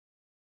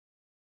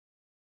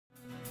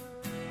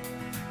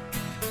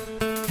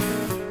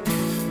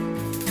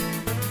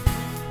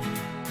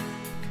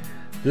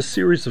This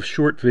series of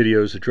short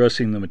videos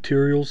addressing the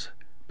materials,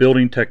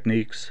 building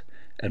techniques,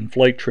 and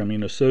flight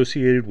trimming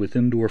associated with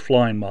indoor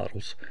flying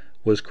models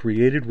was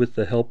created with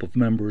the help of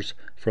members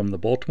from the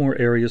Baltimore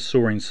Area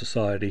Soaring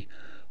Society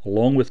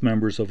along with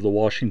members of the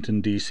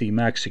Washington, D.C.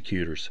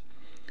 Maxecutors.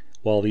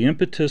 While the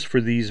impetus for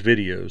these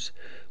videos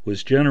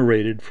was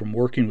generated from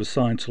working with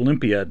Science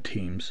Olympiad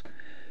teams,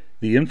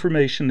 the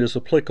information is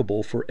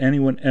applicable for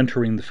anyone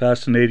entering the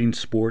fascinating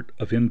sport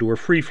of indoor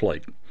free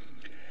flight.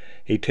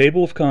 A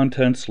table of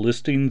contents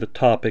listing the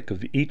topic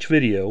of each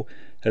video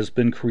has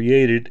been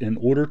created in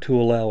order to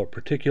allow a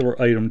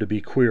particular item to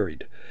be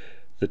queried.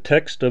 The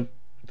text of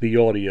the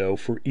audio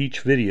for each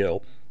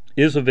video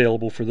is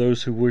available for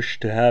those who wish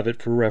to have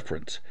it for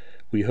reference.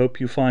 We hope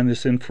you find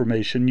this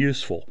information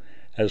useful.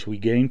 As we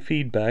gain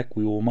feedback,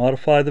 we will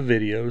modify the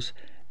videos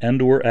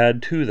and/or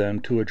add to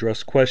them to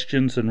address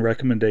questions and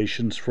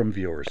recommendations from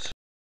viewers.